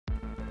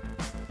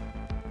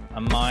I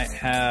might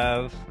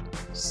have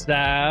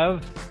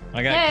Sav.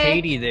 I got Hey.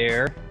 Katie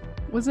there.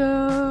 What's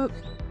up?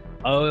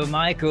 Oh,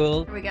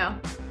 Michael. Here we go.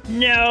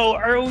 No,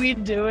 are we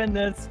doing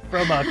this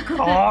from a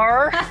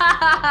car?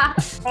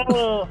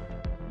 Oh,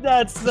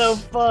 that's so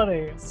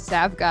funny.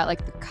 Sav got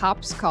like the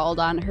cops called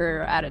on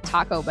her at a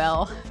Taco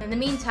Bell. In the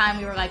meantime,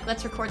 we were like,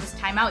 let's record this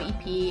Timeout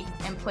EP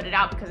and put it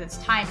out because it's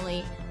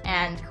timely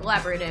and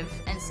collaborative.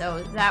 And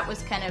so that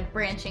was kind of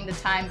branching the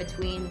time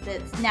between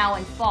this now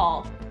and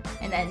fall.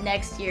 And then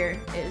next year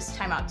is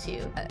Timeout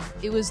 2.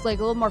 It was like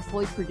a little more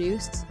fully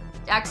produced.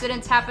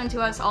 Accidents happen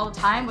to us all the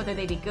time, whether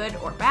they be good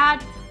or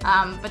bad.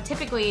 But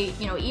typically,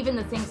 you know, even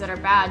the things that are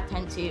bad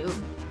tend to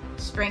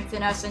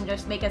strengthen us and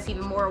just make us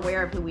even more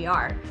aware of who we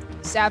are.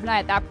 Sav and I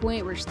at that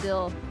point were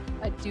still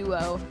a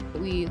duo.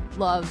 We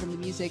loved the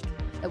music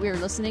that we were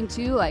listening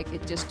to. Like,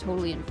 it just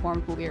totally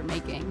informed what we were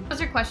making.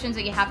 Those are questions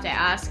that you have to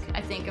ask,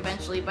 I think,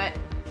 eventually, but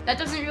that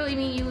doesn't really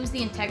mean you lose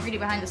the integrity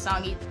behind the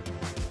song.